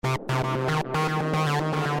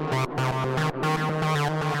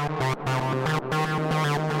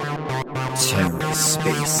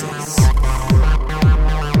TerraSpaces.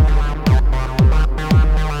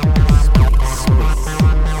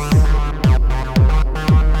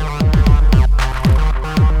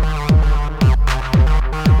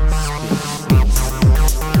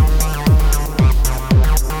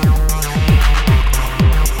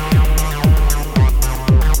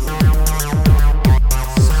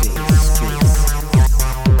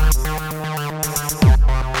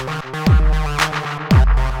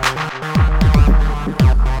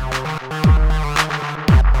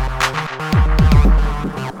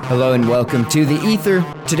 Hello and welcome to The Ether.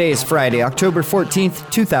 Today is Friday, October 14th,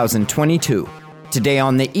 2022. Today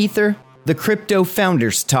on The Ether, the Crypto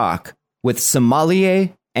Founders Talk with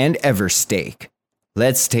Sommelier and Everstake.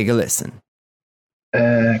 Let's take a listen.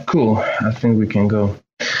 Cool. I think we can go.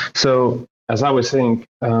 So, as I was saying,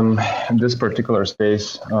 in this particular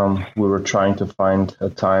space, we were trying to find a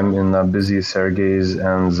time in busy Sergey's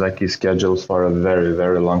and Zaki's schedules for a very,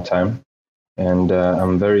 very long time. And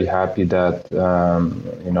I'm very happy that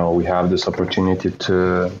we have this opportunity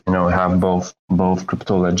to have both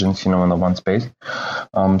crypto legends in the one space.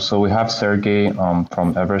 So we have Sergey from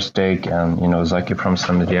Everstake and Zaki from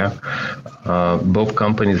Sommelier. Both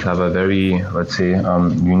companies have a very, let's say,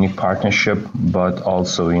 unique partnership, but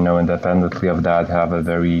also independently of that have a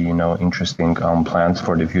very interesting plans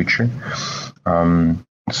for the future.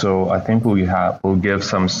 So I think we'll give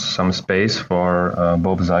some space for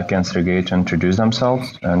both Zaki and Sergey to introduce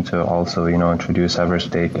themselves and to also introduce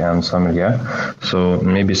Everstake and Sommelier. So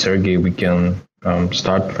maybe Sergey, we can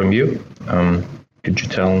start from you. Could you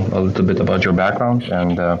tell a little bit about your background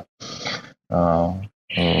and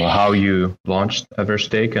how you launched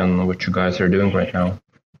Everstake and what you guys are doing right now?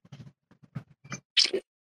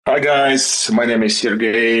 Hi guys, my name is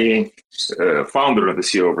Sergey, founder and the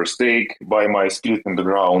CEO of Everstake. By my spirit and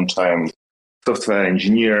background, I'm software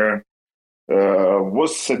engineer.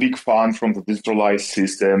 Was a big fan from the decentralized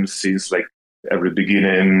system since every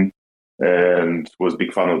beginning, and was a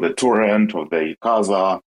big fan of the torrent, of the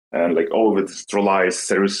Casa, and all the decentralized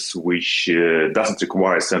service which doesn't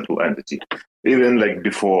require a central entity, even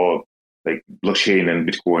before blockchain and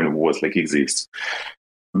Bitcoin was exists.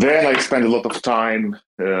 Then I spent a lot of time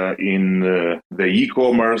in the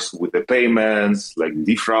e-commerce with the payments,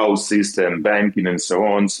 defraud system, banking, and so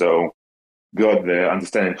on. So got the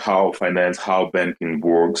understanding how finance, how banking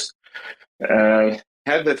works. Had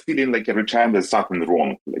that feeling every time there's something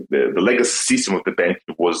wrong. The legacy system of the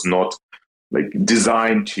banking was not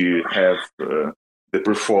designed to have the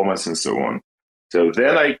performance and so on. So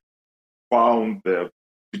then I found the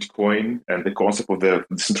Bitcoin and the concept of the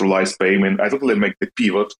decentralized payment. I totally make the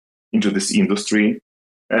pivot into this industry,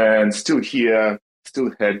 and still here,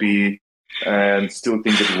 still happy, and still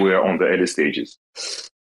think that we're on the early stages.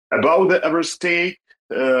 About the Everstake,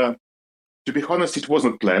 to be honest, it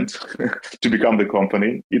wasn't planned to become the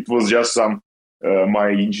company. It was just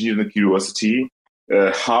my engineering curiosity,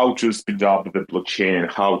 how to speed up the blockchain,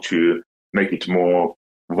 how to make it more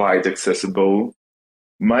wide accessible.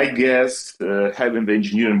 My guess, having the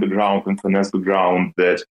engineering background and finance background,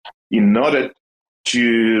 that in order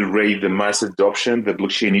to raise the mass adoption, the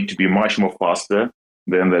blockchain need to be much more faster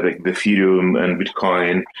than the Ethereum and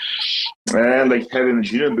Bitcoin. And having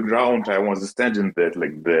engineering background, I was understanding that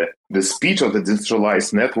the speed of the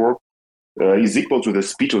decentralized network is equal to the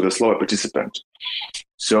speed of the slower participant.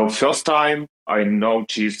 So first time I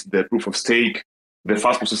noticed the proof of stake, the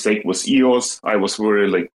fast proof of stake was EOS. I was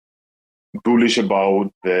very bullish about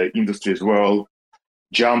the industry as well.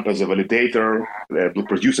 Jump as a validator, the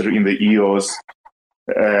producer in the EOS.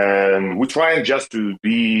 And we're trying just to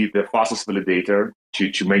be the fastest validator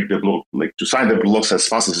to make the block, to sign the blocks as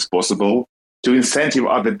fast as possible, to incentive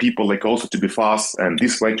other people also to be fast, and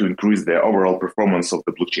this way to increase the overall performance of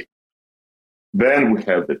the blockchain. Then we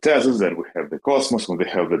have the Tezos, then we have the Cosmos, and we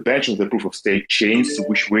have the batch of the proof of stake chains,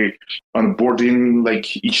 which we're onboarding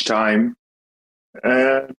each time.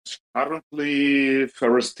 And currently,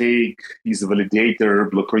 Everstake is a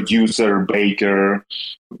validator, block producer, baker,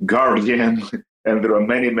 guardian, and there are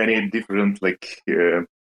many, many different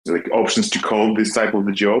options to call this type of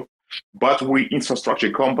the job. But we're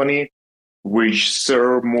infrastructure company which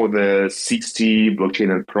serve more than 60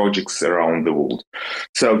 blockchain projects around the world.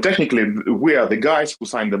 So technically, we are the guys who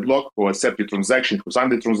sign the block, who accept the transaction, who sign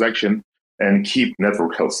the transaction, and keep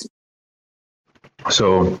network healthy.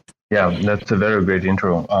 So yeah, that's a very great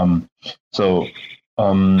intro.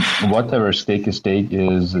 Whatever Stake is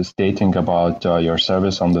stating about your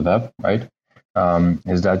service on the web, right?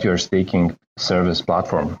 Is that your staking service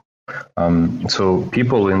platform. So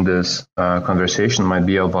people in this conversation might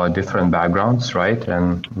be of different backgrounds, right,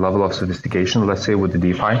 and level of sophistication, let's say, with the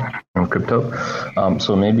DeFi and crypto.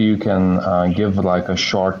 So maybe you can give like a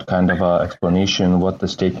short kind of explanation what the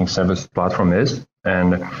staking service platform is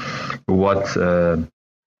and what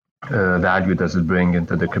value does it bring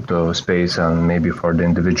into the crypto space and maybe for the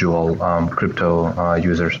individual crypto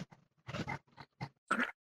users.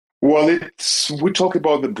 Well, we talk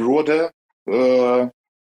about the broader.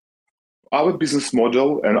 Our business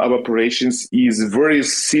model and our operations is very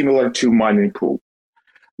similar to mining pool,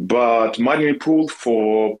 but mining pool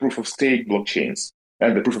for proof of stake blockchains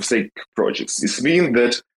and the proof of stake projects. This means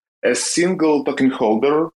that a single token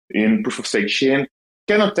holder in proof of stake chain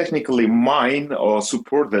cannot technically mine or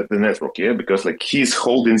support the network, because like his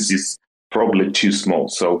holdings is probably too small.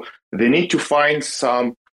 So they need to find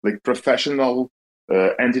some like professional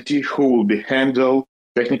entity who will be handle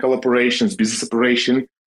technical operations, business operation,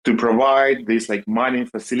 to provide these like mining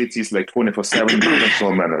facilities like 24/7 in a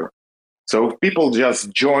professional manner. So if people just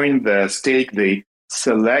join the stake, they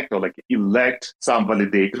select or like elect some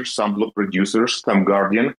validators, some block producers, some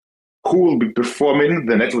guardian, who will be performing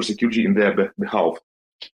the network security in their behalf.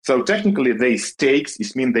 So technically they stakes,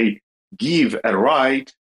 this means they give a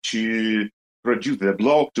right to produce the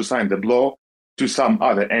block, to sign the block to some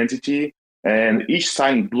other entity, and each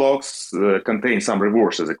signed blocks contain some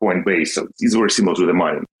rewards as a coin base. So it's very similar to the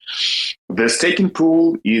mining. The staking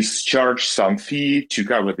pool is charged some fee to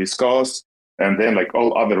cover this cost, and then like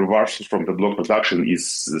all other rewards from the block production is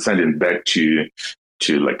sending back to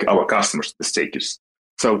like our customers, the stakers.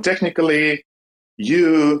 So technically,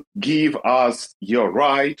 you give us your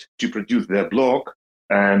right to produce the block,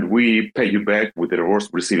 and we pay you back with the rewards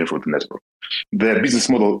receiving from the network. The business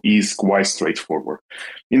model is quite straightforward.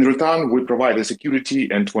 In return, we provide the security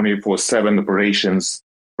and 24/7 operations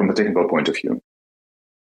from the technical point of view.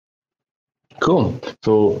 Cool.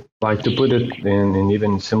 So, like to put it in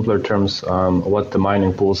even simpler terms, what the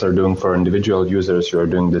mining pools are doing for individual users, you are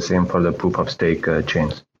doing the same for the proof of stake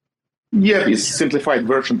chains. Yeah, it's simplified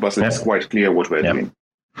version, but it's quite clear what we're doing.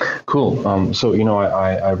 Cool. So,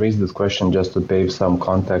 I raised this question just to pave some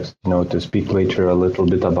context, to speak later a little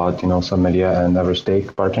bit about, Sommelier and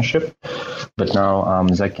Everstake partnership. But now,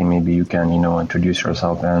 Zaki, maybe you can, introduce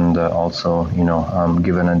yourself and also,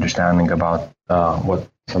 give an understanding about what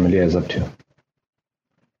Sommelier is up to.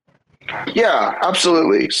 Yeah,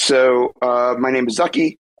 absolutely. So my name is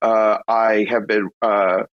Zaki. I have been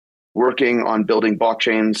working on building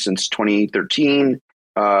blockchains since 2013,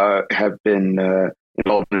 have been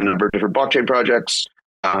involved in a number of different blockchain projects,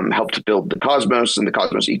 helped build the Cosmos and the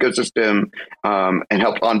Cosmos ecosystem, and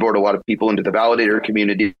helped onboard a lot of people into the validator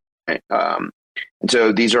community. And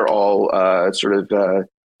so these are all sort of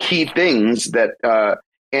key things that,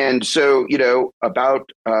 and so,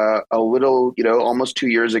 about a little, almost 2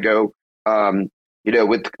 years ago,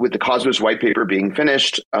 with the Cosmos white paper being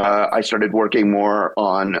finished, I started working more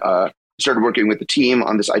on, started working with the team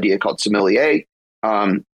on this idea called Sommelier.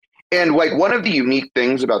 And like one of the unique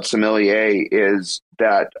things about Sommelier is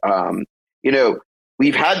that,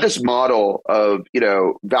 we've had this model of,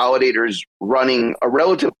 validators running a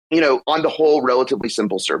relative, on the whole, relatively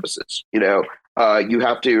simple services. You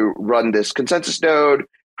have to run this consensus node,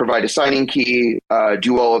 provide a signing key,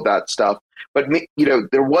 do all of that stuff. But,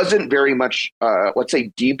 there wasn't very much, let's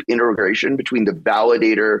say, deep integration between the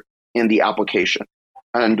validator and the application.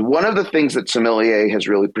 And one of the things that Sommelier has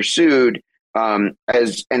really pursued and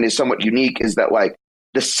is somewhat unique is that like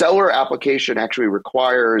the seller application actually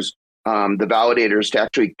requires the validators to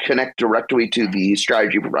actually connect directly to the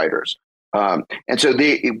strategy providers. And so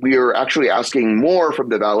we are actually asking more from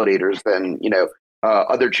the validators than,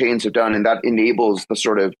 other chains have done. And that enables the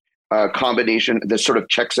sort of combination, the sort of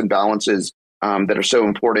checks and balances that are so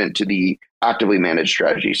important to the actively managed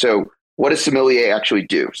strategy. So what does Sommelier actually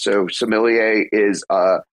do? So Sommelier is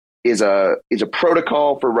a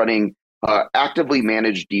protocol for running actively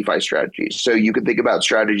managed DeFi strategies. So you can think about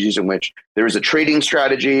strategies in which there is a trading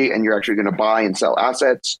strategy and you're actually going to buy and sell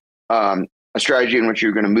assets, a strategy in which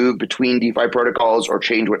you're going to move between DeFi protocols or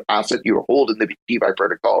change what asset you hold in the DeFi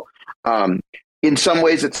protocol. In some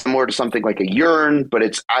ways, it's similar to something like a Yearn, but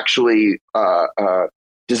it's actually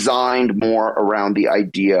designed more around the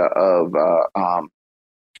idea of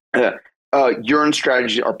Yearn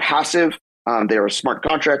strategies are passive. They are a smart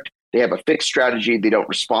contract. They have a fixed strategy. They don't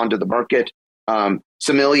respond to the market.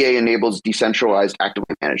 Sommelier enables decentralized,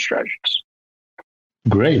 actively managed strategies.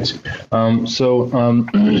 Great. So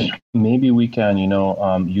maybe we can,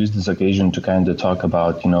 use this occasion to kind of talk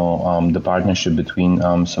about, the partnership between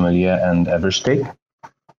Sommelier and Everstake.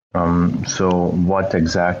 So what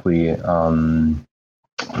exactly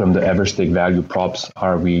from the Everstake value props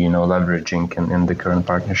are we, leveraging in the current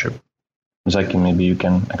partnership? Zaki, maybe you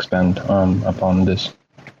can expand upon this,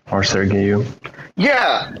 or Sergey, you.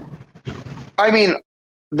 Yeah, I mean,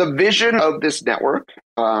 the vision of this network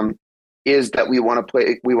is that we want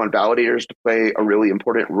validators to play a really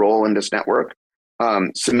important role in this network.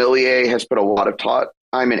 Sommelier has put a lot of time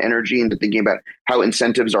and energy into thinking about how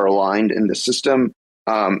incentives are aligned in the system.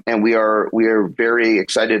 And we are very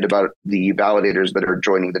excited about the validators that are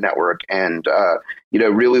joining the network, and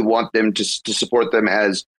really want them to support them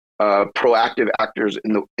as proactive actors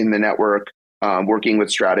in the network, working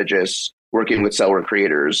with strategists, working with seller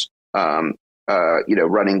creators, running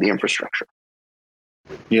the infrastructure.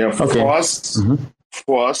 Yeah, for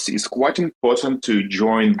us, it's quite important to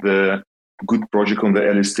join the good project on the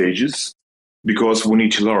early stages, because we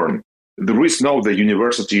need to learn. There is no the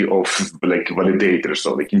university of validators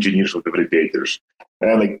or engineers of the validators.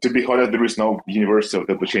 To be honest, there is no university of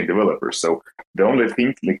the blockchain developers. So the only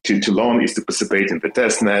thing to learn is to participate in the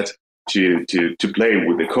testnet, to play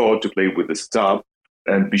with the code, to play with the stuff,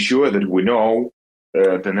 and be sure that we know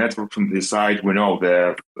the network from the side. We know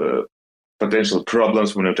the potential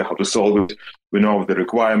problems. We know how to solve it. We know the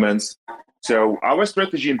requirements. So our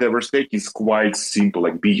strategy in the Everstake is quite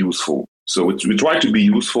simple, be useful. So we try to be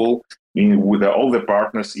useful with all the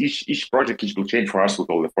partners. Each project, each blockchain for us with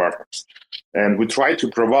all the partners. And we try to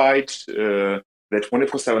provide the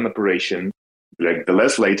 24/7 operation, the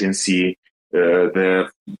less latency, the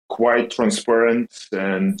quite transparent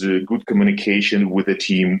and good communication with the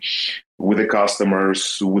team, with the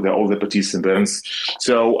customers, with all the participants.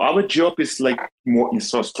 So our job is more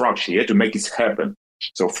infrastructure to make it happen.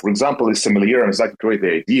 So, for example, if Sommelier and Zach create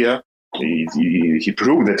the idea, he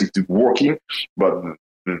proved that it's working, but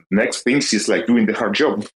the next thing is doing the hard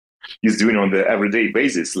job. He's doing on the everyday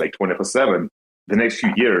basis, 24/7, the next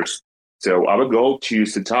few years. So our goal to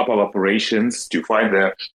set up our operations, to find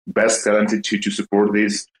the best talented to support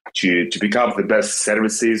this, to pick up the best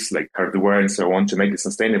services like hardware and so on to make it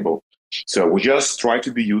sustainable. So we just try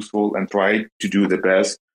to be useful and try to do the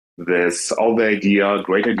best. There's all the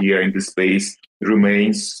great idea in this space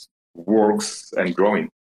remains, works, and growing.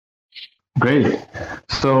 Great.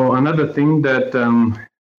 So another thing that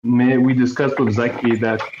we discussed with Zaki,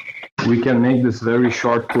 that we can make this very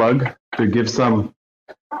short plug to give some,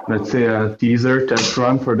 let's say, a teaser test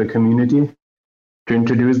run for the community to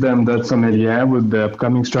introduce them that Sommelier with the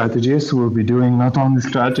upcoming strategies. We'll be doing not only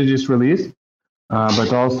strategies release,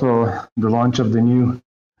 but also the launch of the new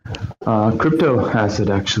crypto asset,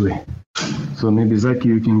 actually. So maybe Zaki,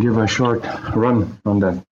 you can give a short run on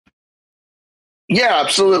that. Yeah,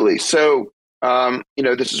 absolutely. So,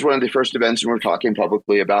 this is one of the first events we're talking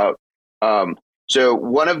publicly about. So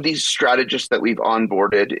one of these strategists that we've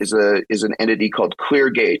onboarded is an entity called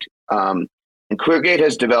ClearGate. And ClearGate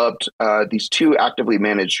has developed these two actively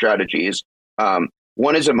managed strategies.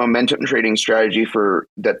 One is a momentum trading strategy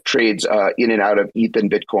that trades in and out of ETH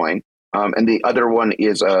and Bitcoin. And the other one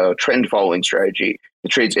is a trend following strategy that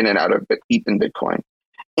trades in and out of ETH and Bitcoin.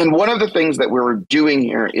 And one of the things that we're doing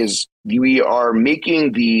here is we are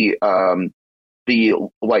making the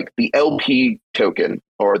LP token,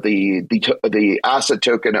 or the asset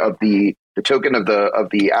token of the token of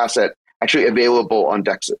the asset actually available on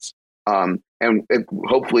DEXs, and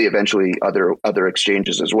hopefully eventually other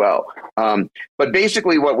exchanges as well. But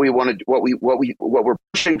basically, what we're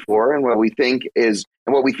pushing for, and what we think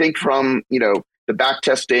from the back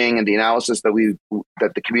testing and the analysis that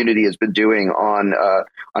the community has been doing on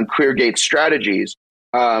ClearGate strategies.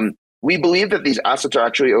 We believe that these assets are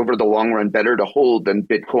actually, over the long run, better to hold than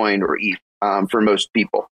Bitcoin or ETH for most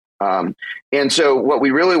people. And so what we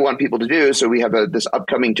really want people to do, so we have this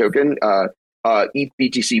upcoming token, ETH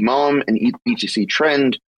BTC Mom and ETH BTC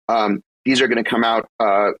Trend. These are going to come out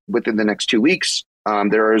within the next 2 weeks.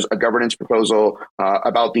 There is a governance proposal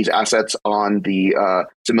about these assets on the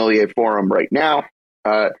Sommelier forum right now.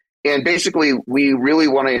 And basically, we really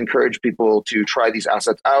want to encourage people to try these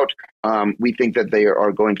assets out. We think that they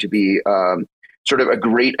are going to be sort of a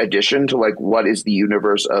great addition to what is the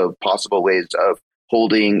universe of possible ways of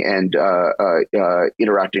holding and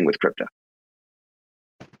interacting with crypto.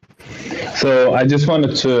 So I just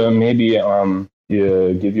wanted to maybe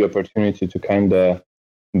give you opportunity to kind of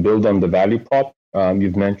build on the value prop.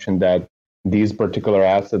 You've mentioned that these particular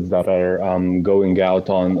assets that are going out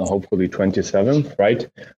on hopefully 27th, right,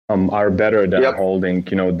 are better than holding,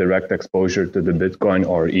 direct exposure to the Bitcoin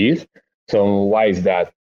or ETH. So why is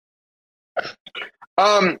that?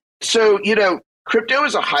 So, crypto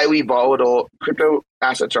is crypto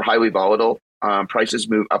assets are highly volatile. Prices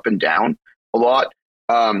move up and down a lot.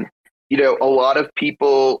 a lot of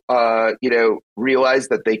people, realize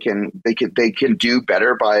that they can do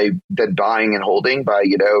better than buying and holding by,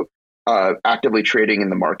 actively trading in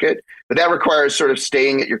the market. But that requires sort of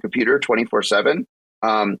staying at your computer 24/7.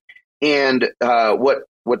 And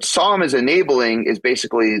what Somm is enabling is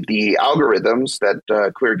basically the algorithms that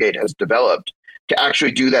ClearGate has developed to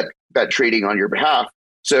actually do that trading on your behalf.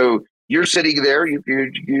 So you're sitting there, you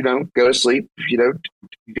go to sleep,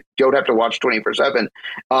 don't have to watch 24/7.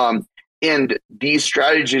 And these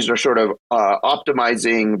strategies are sort of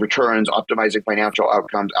optimizing returns, optimizing financial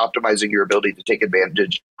outcomes, optimizing your ability to take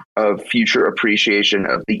advantage of future appreciation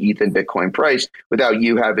of the ETH and Bitcoin price without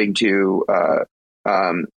you having to,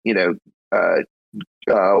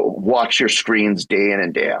 watch your screens day in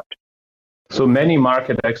and day out. So many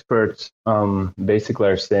market experts basically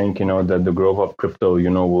are saying, that the growth of crypto,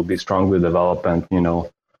 will be strongly developed,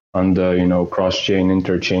 on the cross-chain,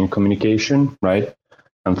 inter-chain communication, right?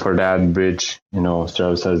 And for that, bridge,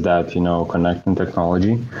 services that, connecting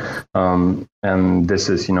technology. And this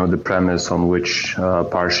is, the premise on which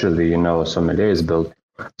partially, Sommelier is built.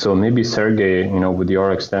 So maybe Sergey, with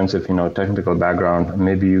your extensive, technical background,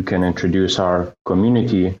 maybe you can introduce our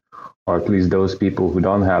community, or at least those people who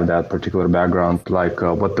don't have that particular background, like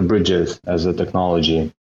what the bridge is as a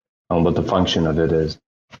technology and what the function of it is.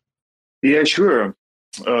 Yeah, sure.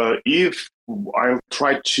 If I'll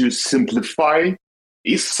try to simplify,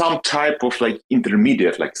 it's some type of like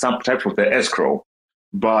intermediate, like some type of the escrow,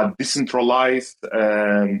 but decentralized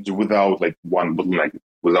and without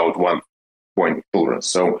one point of tolerance.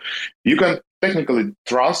 So you can technically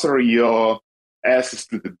transfer your assets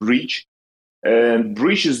to the bridge, and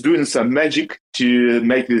bridge is doing some magic to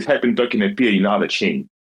make this happen token appear in other chain.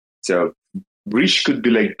 So bridge could be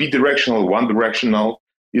like bidirectional, one directional.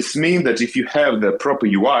 This means that if you have the proper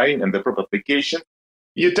UI and the proper application,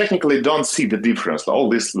 you technically don't see the difference. All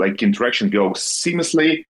this interaction goes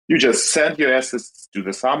seamlessly. You just send your assets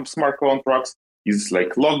to some smart contracts. It's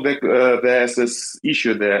log the assets,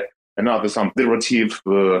 issue some derivative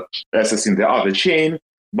assets in the other chain.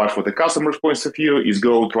 But for the customer's point of view, is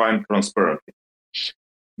go transparently.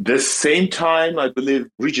 The same time, I believe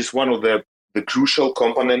bridge is one of the crucial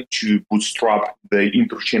component to bootstrap the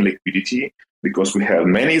interchain liquidity, because we have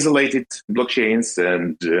many isolated blockchains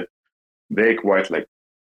and they quite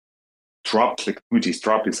trapped liquidity is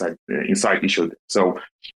trapped inside each other. So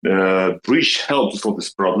bridge helps solve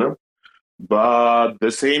this problem. But at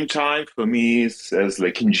the same time, for me, as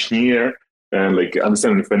engineer and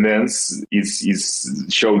understanding finance is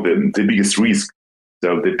show the biggest risk.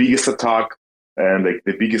 So the biggest attack and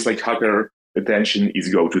the biggest hacker attention is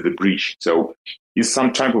go to the bridge. So it's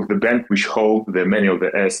some type of the bank which hold the many of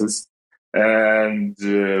the assets, and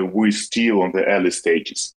we're still on the early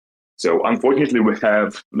stages. So unfortunately, we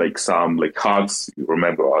have some hacks. You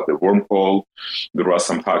remember the wormhole. There are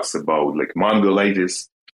some hacks about Mongo latest.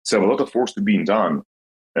 So a lot of work to be done,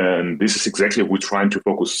 and this is exactly what we're trying to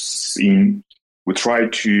focus in. We try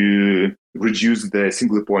to reduce the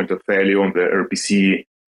single point of failure on the RPC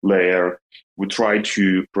layer. We try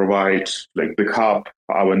to provide backup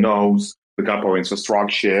our nodes, backup our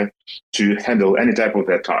infrastructure to handle any type of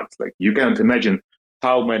attacks. You can't imagine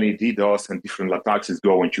how many DDoS and different attacks is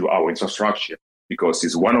going to our infrastructure, because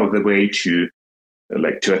it's one of the way to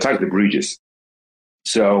attack the bridges.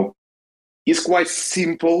 So it's quite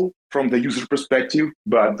simple from the user perspective,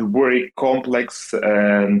 but very complex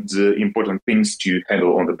and important things to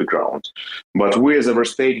handle on the background. But we as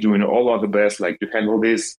Everstake doing all our best to handle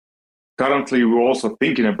this. Currently, we're also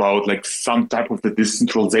thinking about some type of the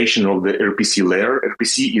decentralization of the RPC layer.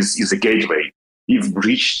 RPC is a gateway. If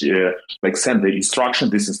bridge send the instruction,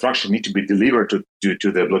 this instruction need to be delivered to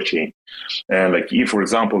the blockchain. And if, for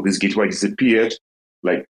example, this gateway disappeared,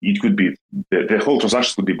 it could be the whole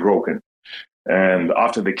transaction could be broken. And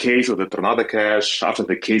after the case of the Tornado Cash, after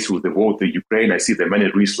the case with the war, the Ukraine, I see the many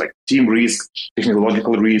risks team risk,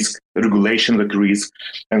 technological risk, regulation risk,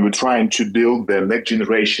 and we're trying to build the next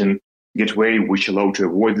generation gateway which allow to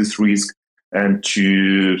avoid this risk and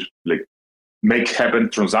to make happen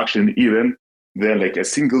transaction even then a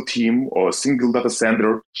single team or a single data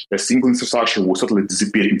center, a single infrastructure will suddenly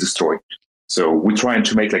disappear and destroy. So we're trying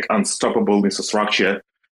to make unstoppable infrastructure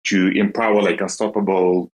to empower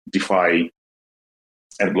unstoppable DeFi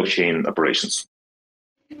and blockchain operations.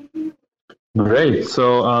 Great.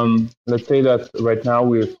 So let's say that right now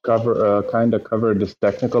we've covered this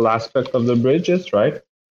technical aspect of the bridges, right?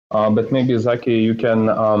 But maybe Zaki, you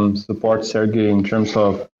can support Sergey in terms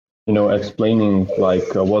of explaining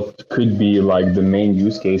what could be the main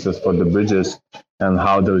use cases for the bridges and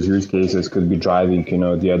how those use cases could be driving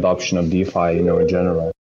the adoption of DeFi in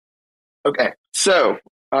general. Okay, so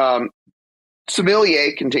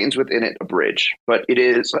Sommelier contains within it a bridge, but it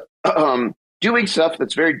is doing stuff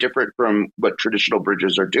that's very different from what traditional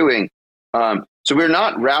bridges are doing. So we're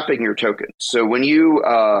not wrapping your tokens. So when you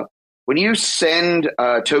send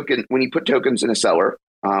a token, when you put tokens in a seller,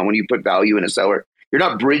 when you put value in a seller, you're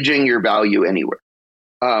not bridging your value anywhere.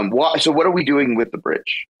 So what are we doing with the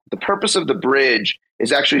bridge? The purpose of the bridge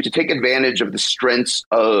is actually to take advantage of the strengths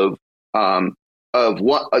of the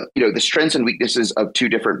strengths and weaknesses of two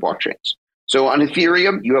different blockchains. So on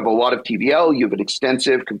Ethereum, you have a lot of TVL, you have an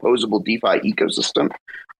extensive composable DeFi ecosystem.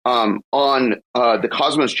 On the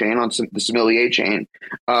Cosmos chain, on the Sommelier chain,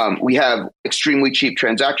 we have extremely cheap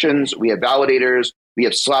transactions, we have validators, we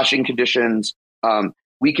have slashing conditions,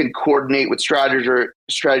 we can coordinate with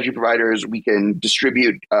strategy providers, we can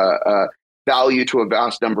distribute value to a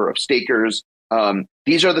vast number of stakers.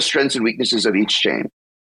 These are the strengths and weaknesses of each chain.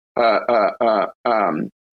 The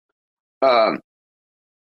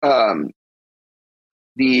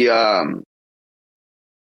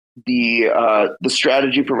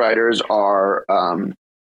strategy providers are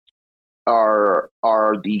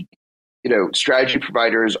the strategy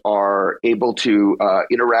providers are able to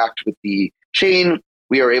interact with the chain.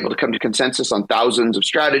 We are able to come to consensus on thousands of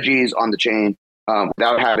strategies on the chain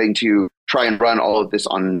without having to try and run all of this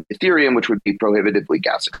on Ethereum, which would be prohibitively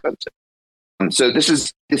gas expensive. So this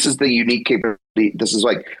is the unique capability. This is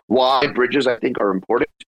like why bridges I think are important.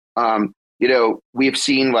 We've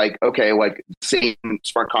seen same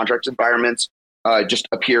smart contracts environments just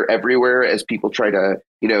appear everywhere as people try to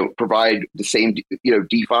provide the same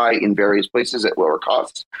DeFi in various places at lower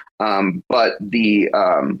costs. But the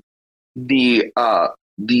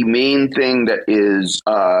main thing that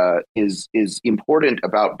is important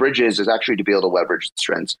about bridges is actually to be able to leverage the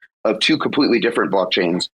strengths of two completely different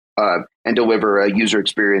blockchains and deliver a user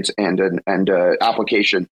experience and an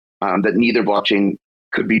application that neither blockchain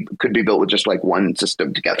could be built with just like one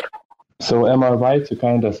system together. So am I right to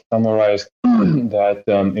kind of summarize that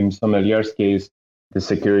in Sommelier's case, the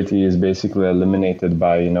security is basically eliminated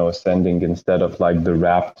by sending instead of like the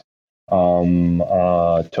wrapped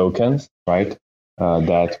tokens, right?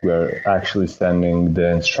 That we're actually sending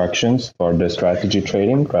the instructions for the strategy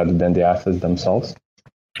trading rather than the assets themselves?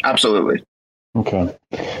 Absolutely. Okay.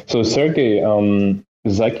 So Sergey,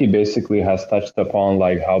 Zaki basically has touched upon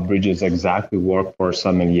like how bridges exactly work for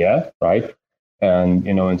Sommelier, right? And,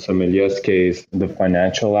 in Sommelier's case, the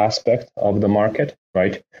financial aspect of the market,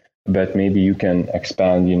 right? But maybe you can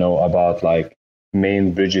expand, about like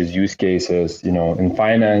main bridges use cases, in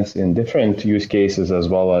finance, in different use cases, as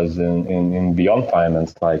well as in beyond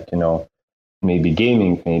finance, like, maybe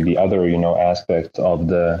gaming, maybe other, aspects of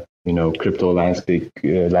the, crypto landscape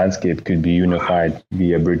could be unified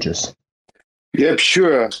via bridges. Yep,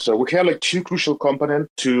 sure. So we have like two crucial components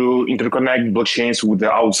to interconnect blockchains with the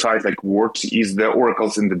outside like world is the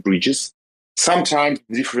oracles and the bridges. Sometimes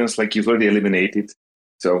the difference like is already eliminated.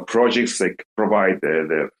 So projects like provide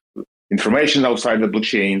the information outside the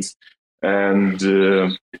blockchains, and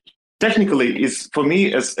technically is for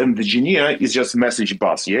me as an engineer is just message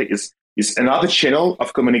bus. Yeah, it's another channel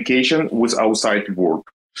of communication with outside world.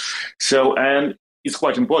 So and it's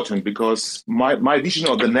quite important because my vision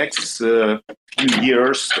of the next few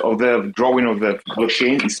years of the growing of the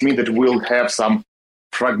blockchain is mean that we'll have some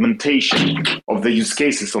fragmentation of the use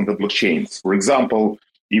cases on the blockchains. For example,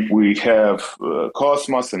 if we have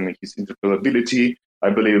Cosmos and its interoperability,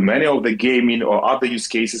 I believe many of the gaming or other use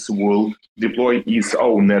cases will deploy its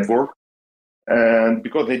own network. And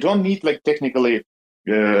because they don't need like technically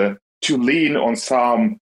to lean on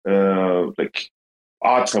some like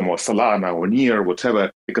Atom or Solana or Near,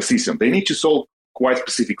 whatever ecosystem. They need to solve quite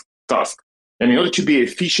specific tasks. And in order to be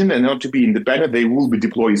efficient and in order to be independent, they will be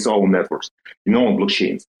deploying its own networks, own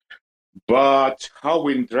blockchains. But how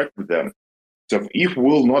we interact with them? So if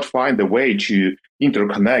we'll not find a way to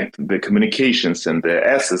interconnect the communications and the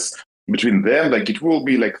assets between them, like it will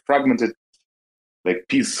be like fragmented, like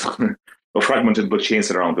piece of fragmented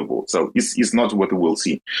blockchains around the world. So it's not what we will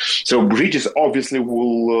see. So bridges obviously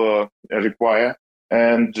will require.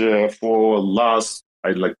 And for last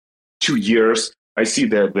 2 years, I see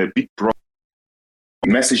the big problem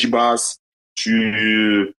message bus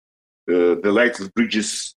to the latest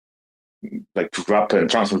bridges, like to wrap and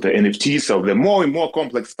transfer the NFT. So the more and more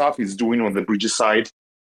complex stuff is doing on the bridges side,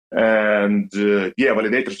 and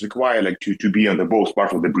validators require like to be on the both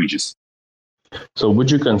part of the bridges. So would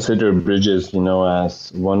you consider bridges,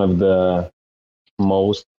 as one of the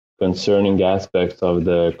most concerning aspects of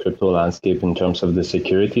the crypto landscape in terms of the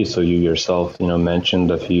security? So you yourself,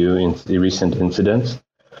 mentioned a few recent incidents.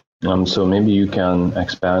 So maybe you can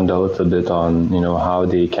expand a little bit on, how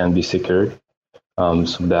they can be secured.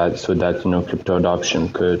 so that crypto adoption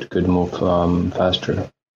could move faster.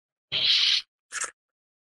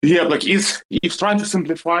 Yeah, like if trying to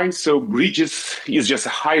simplify, so bridges is just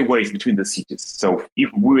highways between the cities. So if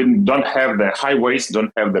we don't have the highways,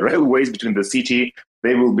 don't have the railways between the city,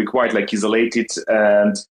 they will be quite like isolated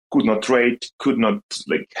and could not trade, could not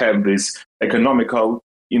like have this economical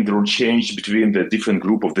interchange between the different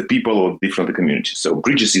group of the people or different communities. So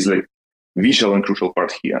bridges is like visual and crucial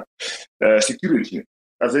part here. Security,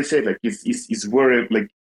 as I said, like is very like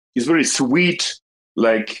it's very sweet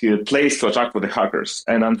place to attack for the hackers.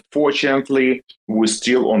 And unfortunately, we're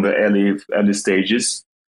still on the early stages.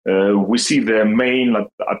 We see the main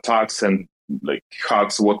attacks and like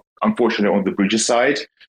hacks, what unfortunately on the bridges side,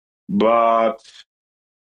 but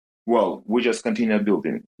well, we just continue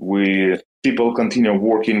building. People continue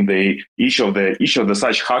working. Each of the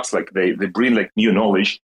such hacks like they bring like new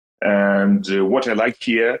knowledge. And what I like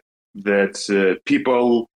here that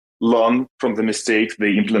people learn from the mistakes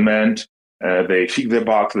they implement. They fix the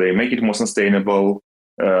bug, they make it more sustainable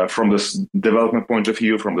from the development point of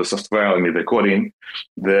view, from the software and the coding.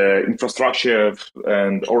 The infrastructure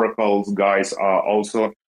and Oracle guys are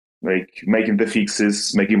also like making the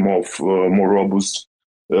fixes, making more robust.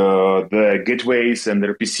 The gateways and the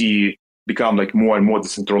RPC become like more and more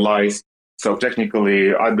decentralized. So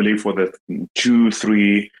technically, I believe for the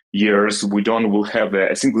 2-3 years, will have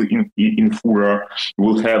a single infuser.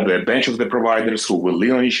 We'll have the bench of the providers who will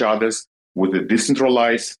lean on each other's with the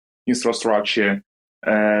decentralized infrastructure,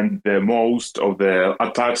 and most of the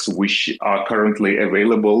attacks which are currently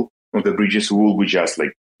available on the bridges will be just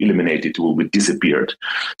like eliminated, will be disappeared.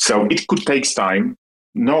 So it could take time.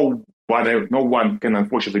 No one can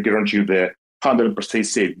unfortunately guarantee the 100%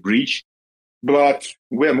 safe bridge, but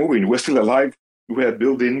we're moving. We're still alive. We're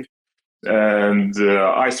building, and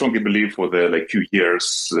I strongly believe for the few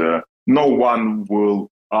years, no one will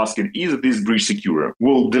asking, is this bridge secure?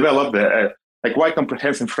 We'll develop a quite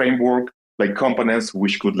comprehensive framework, like components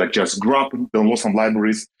which could like just grab, download some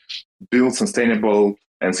libraries, build sustainable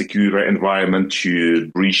and secure environment to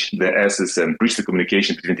bridge the assets and bridge the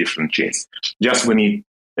communication between different chains. Just we need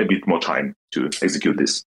a bit more time to execute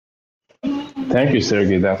this. Thank you,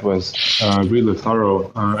 Sergey. That was a really thorough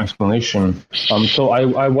explanation. So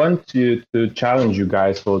I want to challenge you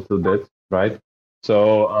guys a little bit, right?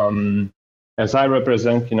 So as I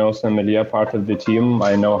represent, Sommelier part of the team,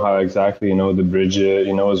 I know how exactly, the bridge,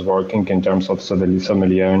 is working in terms of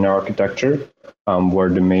Sommelier and architecture, where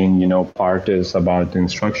the main, part is about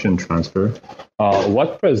instruction transfer.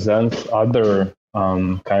 What presents other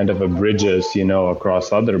kind of a bridges,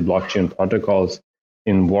 across other blockchain protocols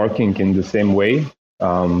in working in the same way?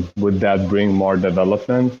 Would that bring more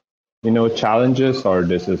development, challenges, or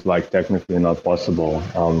this is like technically not possible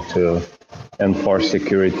to enforce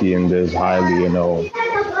security in this highly,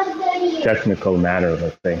 technical manner,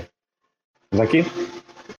 let's say? Zaki?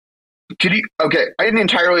 Okay, I didn't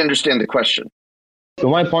entirely understand the question. So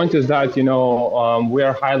my point is that, we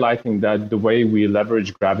are highlighting that the way we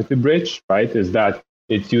leverage Gravity Bridge, right, is that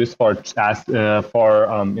it's used for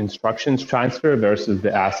instructions transfer versus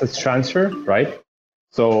the assets transfer, right?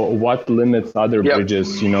 So what limits other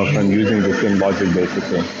bridges, from using the same logic,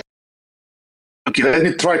 basically? Okay, let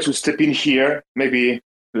me try to step in here. Maybe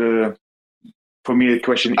for me, the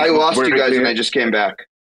question. I lost you guys and I just came back.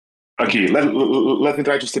 Okay, let me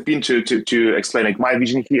try to step in to explain like my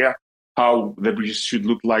vision here, how the bridges should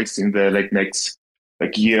look like in the next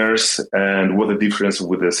years, and what the difference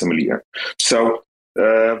with the Sommelier. So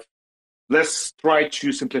let's try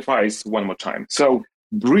to simplify this one more time. So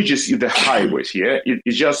bridges is the highways here.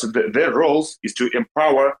 It's just their roles is to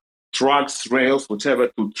empower trucks, rails, whatever,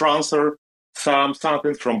 to transfer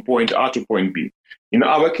something from point A to point B. In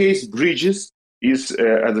our case, bridges is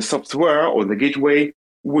the software or the gateway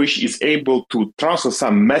which is able to transfer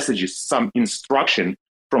some messages, some instruction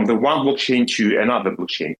from the one blockchain to another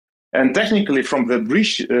blockchain. And technically, from the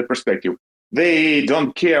bridge perspective, they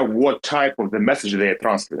don't care what type of the message they are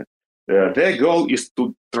transferring. Their goal is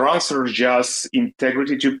to transfer just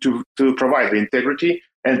integrity, to provide the integrity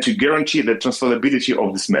and to guarantee the transferability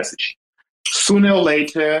of this message. Sooner or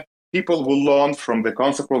later, people will learn from the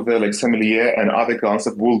concept of the Sommelier and other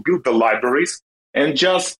concepts, will build the libraries, and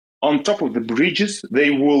just on top of the bridges,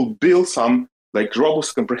 they will build some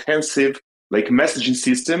robust, comprehensive messaging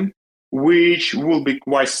system, which will be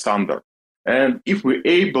quite standard. And if we're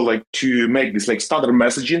able to make this standard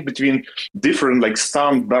messaging between different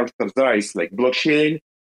standardized blockchain,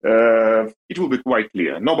 it will be quite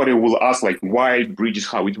clear. Nobody will ask why bridges,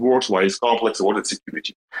 how it works, why it's complex, what is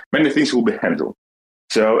security. Many things will be handled.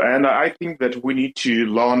 So, and I think that we need to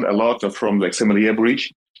learn a lot from Sommelier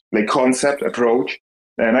Bridge. like concept approach.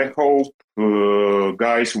 And I hope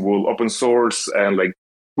guys will open source and like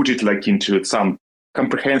put it like into some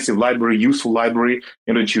comprehensive library, useful library,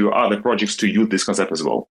 into other projects to use this concept as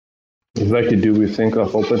well. Exactly. Do we think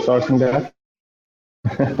of open sourcing that?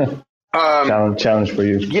 Challenge for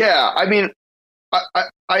you. Yeah, I mean,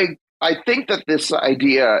 I think that this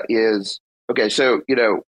idea is okay. So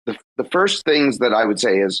the first things that I would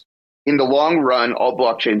say is, in the long run, all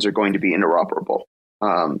blockchains are going to be interoperable,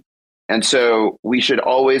 and so we should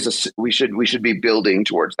be building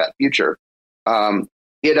towards that future.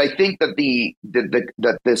 Yet I think that the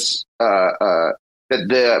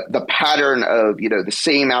pattern of the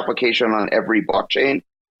same application on every blockchain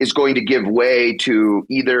is going to give way to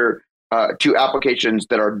either to applications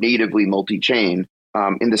that are natively multi-chain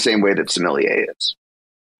in the same way that Sommelier is.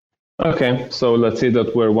 Okay, so let's say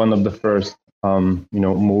that we're one of the first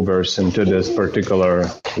movers into this particular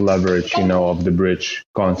leverage, of the bridge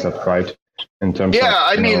concept, right? In terms of,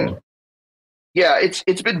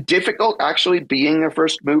 it's been difficult actually being a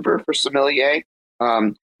first mover for Sommelier.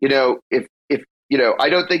 If I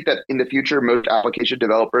don't think that in the future most application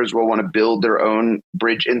developers will want to build their own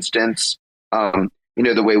bridge instance,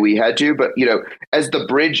 the way we had to. But as the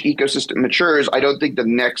bridge ecosystem matures, I don't think the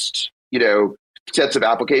next sets of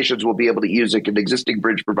applications will be able to use an existing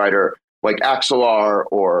bridge provider like Axelar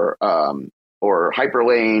or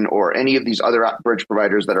Hyperlane or any of these other bridge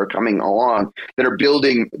providers that are coming along that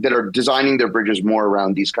are designing their bridges more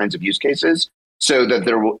around these kinds of use cases, so that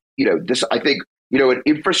there will an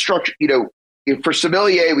infrastructure. For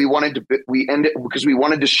Sommelier, we ended because we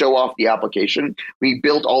wanted to show off the application. We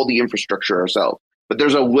built all the infrastructure ourselves, but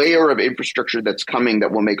there's a layer of infrastructure that's coming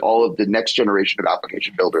that will make all of the next generation of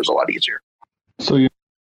application builders a lot easier. So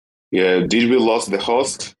did we lose the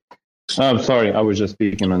host? I'm sorry, I was just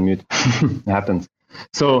speaking on mute. It happens.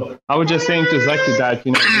 So I was just saying to Zaki that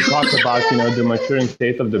you talked about the maturing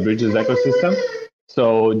state of the bridges ecosystem.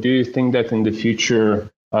 So do you think that in the future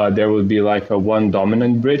there will be like a one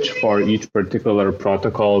dominant bridge for each particular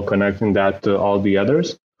protocol connecting that to all the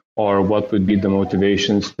others? Or what would be the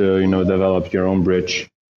motivations to develop your own bridge?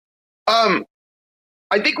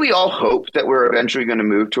 I think we all hope that we're eventually going to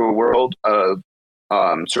move to a world of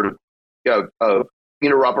of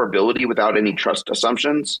interoperability without any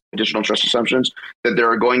additional trust assumptions, that there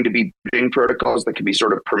are going to be bridging protocols that can be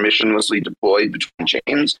sort of permissionlessly deployed between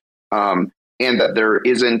chains, and that there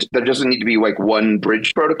doesn't need to be like one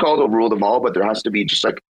bridge protocol to rule them all, but there has to be just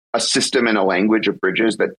like a system and a language of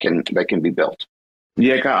bridges that can be built.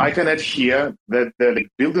 Yeah, I can add here that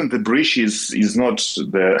building the bridge is not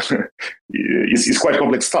is quite a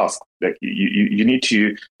complex task. Like you need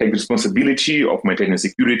to take responsibility of maintaining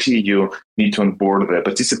security. You need to onboard the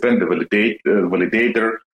participant, the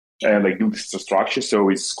validator, and like build this structure. So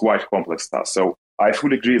it's quite a complex task. So I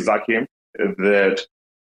fully agree with Zaki that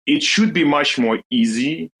it should be much more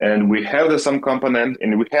easy. And we have some component,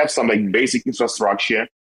 and we have some like basic infrastructure,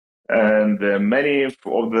 and many of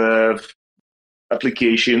the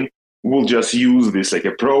application will just use this like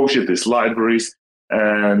approach, these libraries,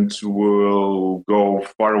 and will go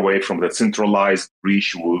far away from the centralized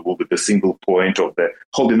bridge. Will be the single point of the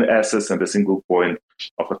holding assets and the single point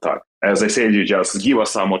of attack. As I said, you just give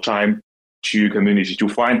us some more time to community to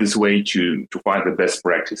find this way to find the best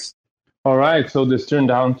practice. All right, so this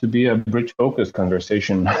turned out to be a bridge-focused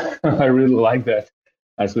conversation. I really like that,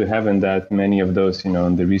 as we haven't that many of those, in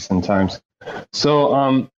the recent times.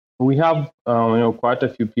 So we have, quite a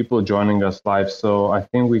few people joining us live. So I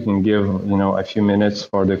think we can give, a few minutes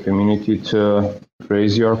for the community to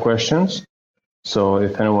raise your questions. So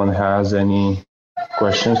if anyone has any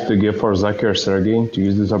questions to give for Zaki or Sergey to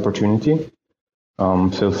use this opportunity,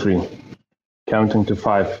 feel free. Counting to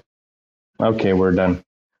 5. Okay, we're done.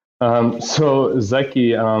 So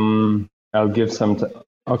Zaki, I'll give some.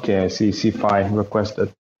 Okay, I see C5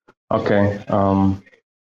 requested. Okay,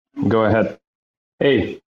 go ahead.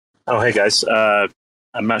 Hey. Oh, hey guys.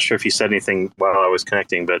 I'm not sure if you said anything while I was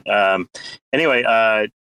connecting, but anyway,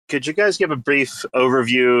 could you guys give a brief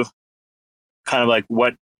overview, kind of like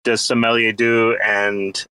what does Sommelier do,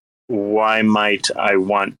 and why might I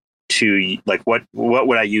want to, like, what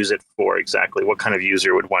would I use it for exactly? What kind of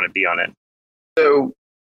user would want to be on it? So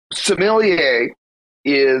Sommelier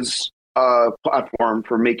is a platform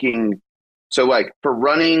for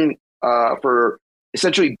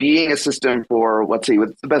essentially being a system for, let's see,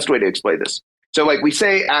 what's the best way to explain this? So like we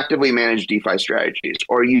say actively manage DeFi strategies,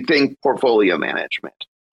 or you think portfolio management,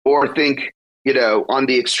 or think, on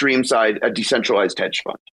the extreme side, a decentralized hedge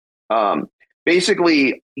fund.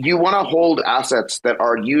 Basically, you want to hold assets that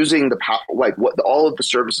are using all of the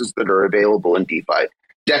services that are available in DeFi,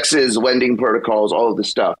 DEXs, lending protocols, all of this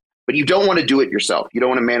stuff. but you don't want to do it yourself. You don't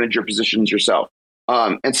want to manage your positions yourself.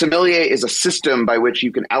 And Sommelier is a system by which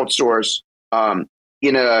you can outsource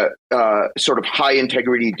in a sort of high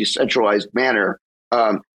integrity, decentralized manner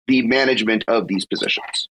the management of these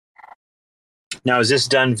positions. Now, is this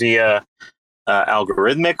done via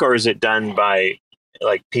algorithmic, or is it done by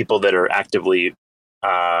like people that are actively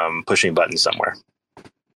pushing buttons somewhere?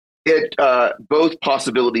 Both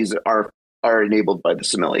possibilities are enabled by the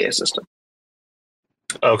Sommelier system.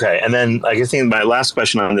 Okay, and then I think my last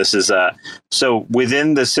question on this is: so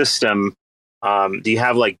within the system, do you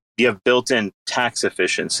have built-in tax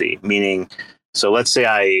efficiency? Meaning, so let's say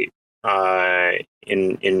I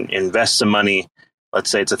invest some money. Let's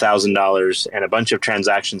say it's $1,000, and a bunch of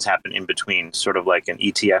transactions happen in between, sort of like an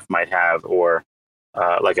ETF might have, or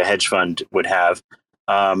like a hedge fund would have.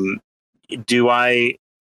 How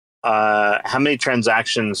many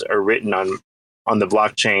transactions are written on the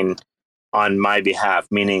blockchain on my behalf?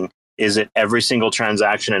 Meaning, is it every single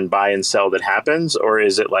transaction and buy and sell that happens, or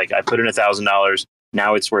is it like I put in $1,000,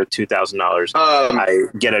 now it's worth $2,000? I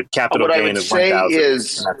get a capital gain of 1,000, and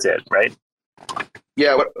that's it, right?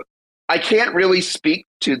 Yeah, I can't really speak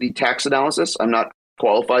to the tax analysis. I'm not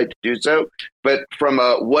qualified to do so. But from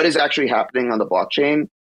what is actually happening on the blockchain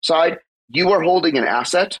side, you are holding an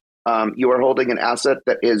asset. You are holding an asset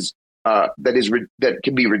that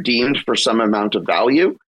can be redeemed for some amount of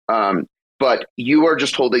value. But you are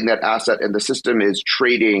just holding that asset, and the system is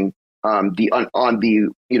trading the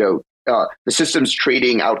system's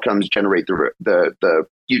trading outcomes generate the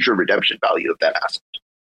future redemption value of that asset.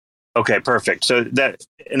 Okay, perfect. So that,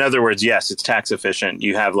 in other words, yes, it's tax efficient.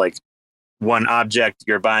 You have like one object,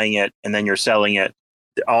 you're buying it, and then you're selling it.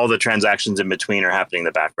 All the transactions in between are happening in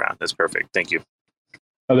the background. That's perfect. Thank you.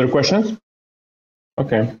 Other questions?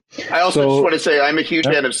 Okay. I also just want to say I'm a huge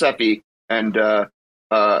fan of Seppi, and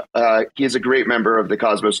he is a great member of the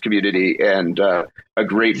Cosmos community and a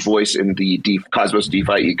great voice in the Cosmos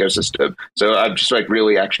DeFi ecosystem. So I'm just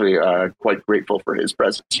really actually quite grateful for his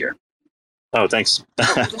presence here. Oh, thanks.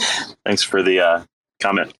 Thanks for the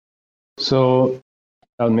comment. So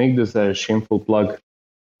I'll make this a shameful plug,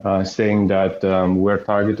 saying that we're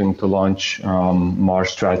targeting to launch more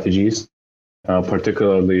strategies,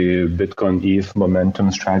 particularly Bitcoin ETH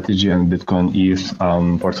momentum strategy and Bitcoin ETH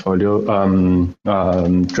portfolio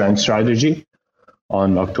trend strategy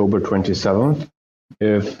on October 27th,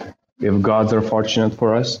 if gods are fortunate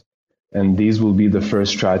for us. And these will be the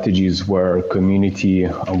first strategies where community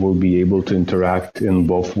will be able to interact in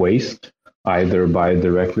both ways, either by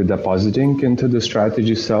directly depositing into the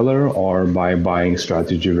strategy seller or by buying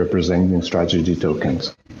strategy representing strategy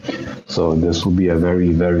tokens. So this will be a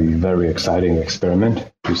very, very, very exciting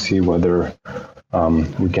experiment to see whether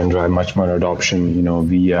we can drive much more adoption,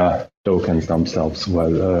 via tokens themselves,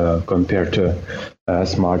 compared to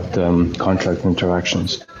smart contract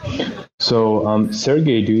interactions. So,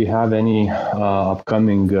 Sergey, do you have any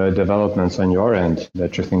upcoming developments on your end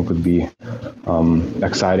that you think would be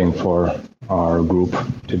exciting for our group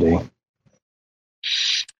today?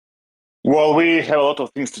 Well, we have a lot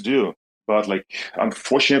of things to do, but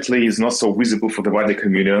unfortunately, it's not so visible for the wider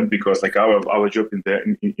community because our job in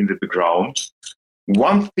the background.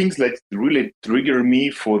 One thing that really triggered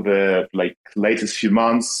me for the latest few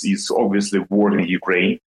months is obviously war in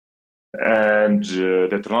Ukraine. And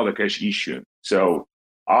that's another cash issue. So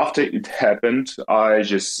after it happened, I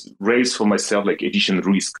just raised for myself additional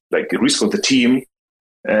risk, the risk of the team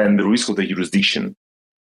and the risk of the jurisdiction.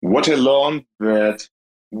 What I learned that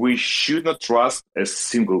we should not trust a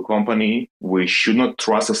single company. We should not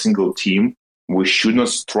trust a single team. We should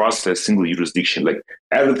not trust a single jurisdiction.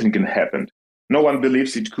 Everything can happen. No one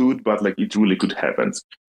believes it could, but it really could happen.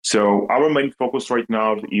 So our main focus right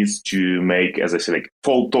now is to make, as I said,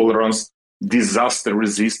 fault tolerance, disaster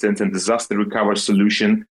resistant, and disaster recovery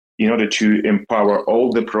solution in order to empower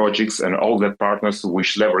all the projects and all the partners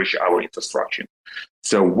which leverage our infrastructure.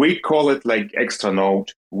 So we call it extra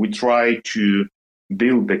node. We try to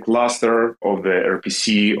build the cluster of the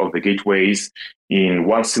RPC, of the gateways in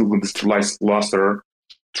one single decentralized cluster,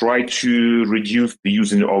 try to reduce the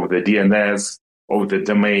using of the DNS, of the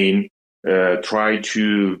domain, try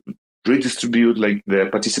to redistribute the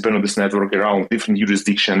participant of this network around different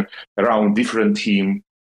jurisdiction, around different team,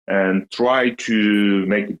 and try to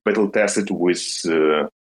make it battle tested with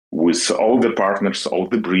all the partners, all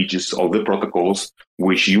the bridges, all the protocols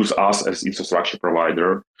which use us as infrastructure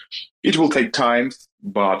provider. It will take time,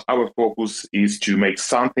 but our focus is to make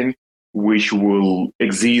something which will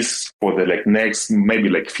exist for the next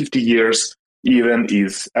maybe 50 years, even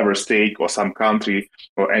if Everstake or some country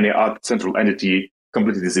or any other central entity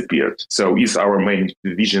completely disappeared. So it's our main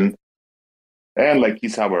vision, and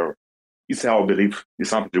it's our it's our belief. It's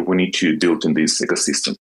something that we need to build in this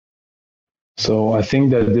ecosystem. So I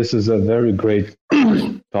think that this is a very great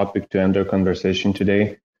topic to end our conversation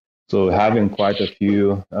today. So having quite a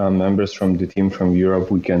few members from the team from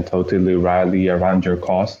Europe, we can totally rally around your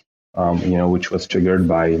cause, which was triggered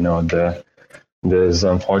by, this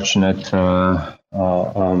unfortunate,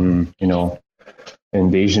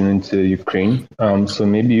 invasion into Ukraine. So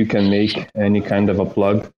maybe you can make any kind of a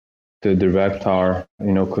plug to direct our,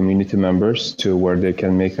 community members to where they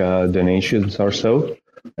can make donations or so.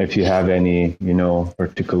 If you have any,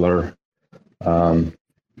 particular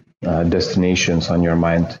destinations on your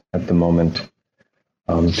mind at the moment,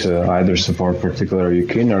 to either support particular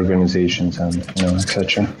Ukraine organizations and,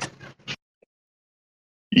 etc.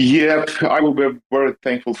 Yep, I will be very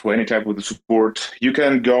thankful for any type of the support. You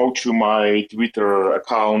can go to my Twitter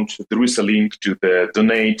account. There is a link to the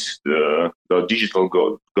donate, the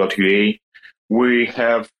digital.ua. We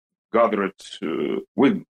have gathered,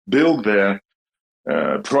 we built the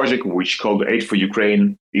project which called Aid for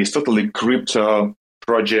Ukraine. Is totally crypto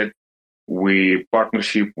project. We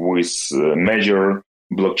partnership with major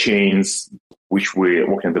blockchains, which we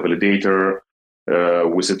work on the validator.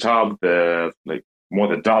 We set up the more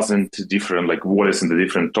than a dozen different wallets and the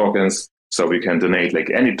different tokens, so we can donate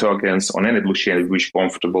any tokens on any blockchain which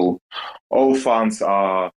comfortable. All funds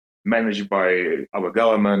are managed by our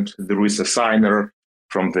government. There is a signer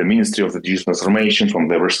from the Ministry of the Digital Transformation, from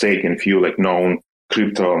the Everstake, and few known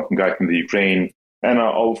crypto guys in the Ukraine. And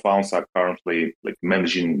all funds are currently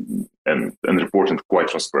managing and reported quite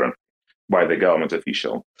transparent by the government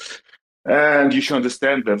official. And you should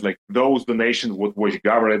understand that those donations what was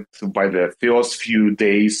gathered by the first few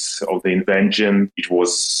days of the invasion, it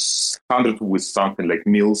was 100 with something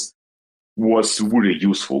meals, was really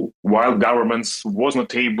useful. While governments was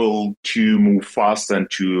not able to move fast and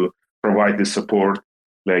to provide the support,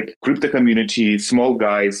 crypto community, small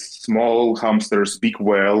guys, small hamsters, big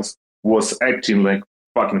whales was acting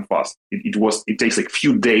fucking fast. It takes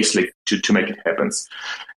few days to make it happen.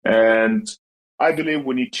 And I believe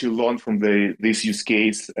we need to learn from this use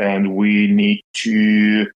case, and we need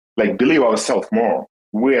to believe ourselves more.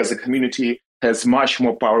 We as a community has much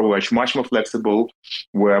more power. We're much more flexible.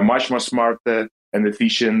 We're much more smarter and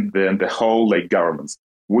efficient than the whole governments.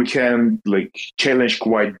 We can challenge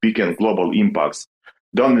quite big and global impacts.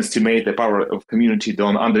 Don't estimate the power of community.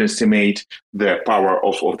 Don't underestimate the power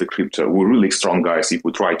of the crypto. We're really strong guys if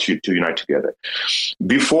we try to unite together.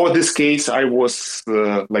 Before this case, I was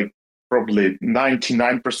probably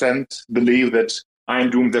 99% believe that I'm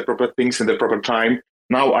doing the proper things in the proper time.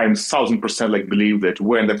 Now I'm 1,000% believe that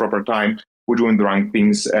we're in the proper time, we're doing the right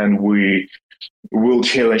things, and we will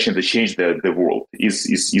challenge and change the world.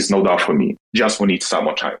 Is no doubt for me. Just we need some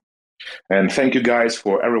more time. And thank you guys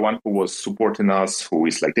for everyone who was supporting us, who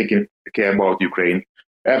is taking care about Ukraine.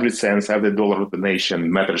 Every cent, every dollar of the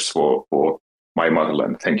nation matters for my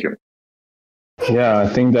motherland. Thank you. Yeah, I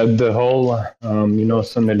think that the whole,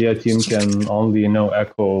 Sommelier team can only,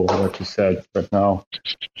 echo what you said right now.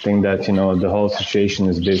 I think that, the whole situation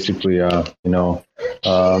is basically,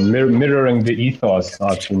 mirroring the ethos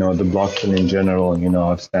of, the blockchain in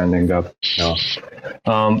general, of standing up.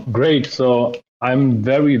 Great. So I'm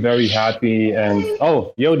very, very happy. And,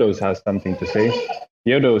 Yodos has something to say.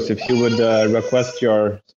 Yodos, if you would request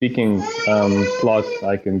your speaking slot,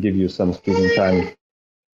 I can give you some speaking time.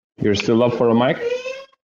 You're still up for a mic?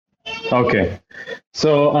 Okay.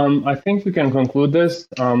 So I think we can conclude this.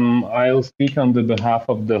 I'll speak on the behalf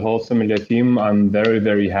of the whole Sommelier team. I'm very,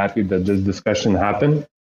 very happy that this discussion happened,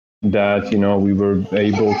 that, we were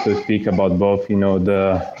able to speak about both,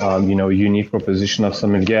 the, unique proposition of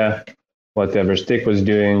Sommelier, what Everstake was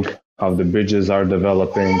doing, how the bridges are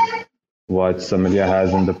developing, what Sommelier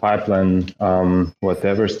has in the pipeline, what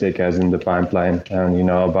Everstake has in the pipeline, and,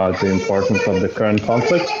 about the importance of the current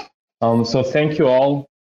conflict. So thank you all.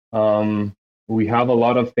 We have a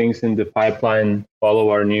lot of things in the pipeline. Follow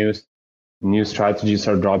our news. New strategies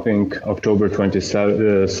are dropping October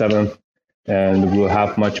 27th, and we'll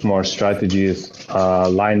have much more strategies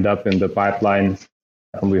lined up in the pipeline.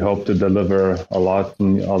 And we hope to deliver a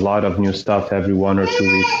lot of new stuff every 1 or 2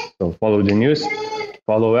 weeks. So follow the news,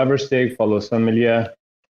 follow Everstake, follow Sommelier,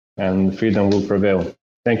 and freedom will prevail.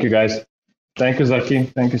 Thank you, guys. Thank you, Zaki.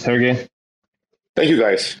 Thank you, Sergey. Thank you,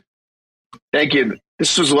 guys. Thank you.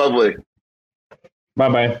 This was lovely.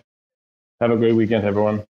 Bye-bye. Have a great weekend,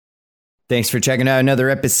 everyone. Thanks for checking out another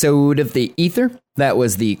episode of The Ether. That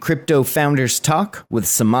was the Crypto Founders Talk with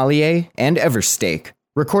Sommelier and Everstake,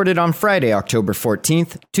 recorded on Friday, October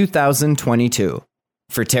 14th, 2022.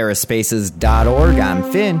 For TerraSpaces.org,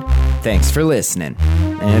 I'm Finn. Thanks for listening.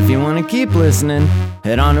 And if you want to keep listening,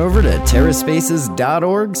 head on over to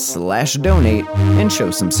terraspaces.org/donate and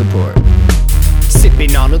show some support.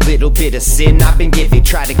 Sipping on a little bit of sin I've been giving.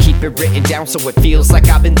 Try to keep it written down so it feels like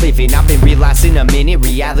I've been living. I've been realizing a minute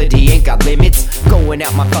reality ain't got limits. Going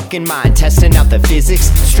out my fucking mind, testing out the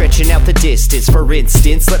physics, stretching out the distance. For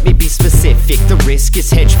instance, let me be specific. The risk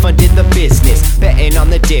is hedge funding the business, betting on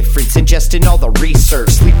the difference, ingesting all the research,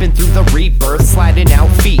 sleeping through the rebirth, sliding out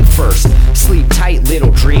feet first. Sleep tight,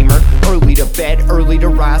 little dreamer. Early to bed, early to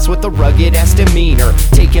rise with a rugged ass demeanor.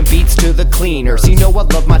 Taking beats to the cleaners. You know I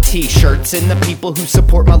love my t-shirts and the people who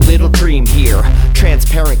support my little dream here.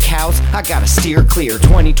 Transparent cows, I gotta steer clear.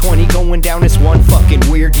 2020 going down as one fucking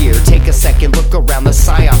weird year. Take a second, look around, the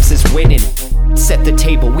psyops is winning. Set the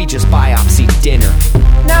table, we just biopsy dinner.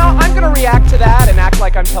 Now, I'm gonna react to that and act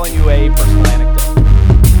like I'm telling you a personal anecdote.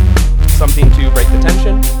 Something to break the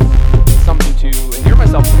tension, something to endear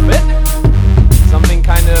myself a little bit, something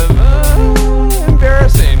kind of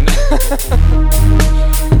embarrassing.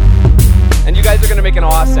 And you guys are gonna make an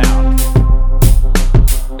awe sound.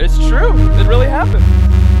 It's true, it really happened.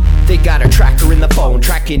 They got a tracker in the phone,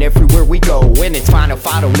 tracking everywhere we go. And it's fine if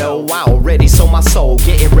I don't know, I already sold my soul.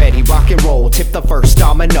 Getting ready, rock and roll, tip the first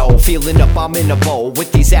domino. Feeling up, I'm in a bowl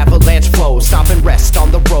with these avalanche flows. Stop and rest on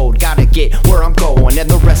the road, gotta get where I'm going. And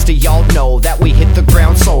the rest of y'all know that we hit the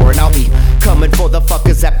ground soaring. I'll be coming for the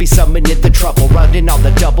fuckers that be summoning the trouble. Running on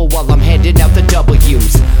the double while I'm handing out the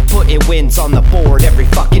W's. Putting wins on the board every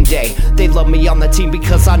fucking day. They love me on the team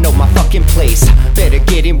because I know my fucking place. Better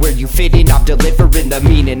get in where you fit in, I'm delivering the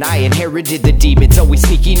meaning. I inherited the demons, always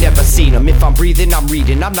sneaky, never seen them. If I'm breathing, I'm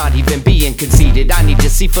reading, I'm not even being conceited. I need to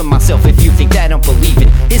see for myself if you think that I'm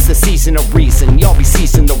believing. It's the season of reason, y'all be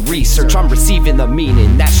ceasing the research. I'm receiving the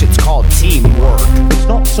meaning, that shit's called teamwork. It's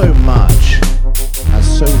not so much as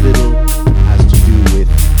so little as to do with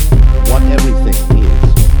what everything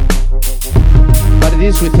is. But it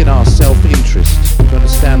is within our self-interest to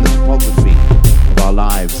understand the topography of our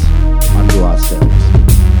lives unto ourselves.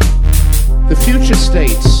 The future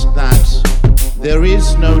states that there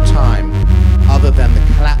is no time other than the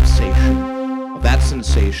collapsation of that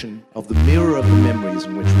sensation of the mirror of the memories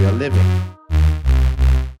in which we are living.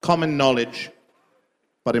 Common knowledge,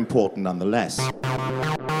 but important nonetheless.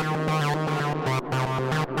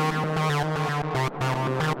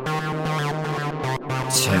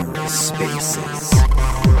 TerraSpaces.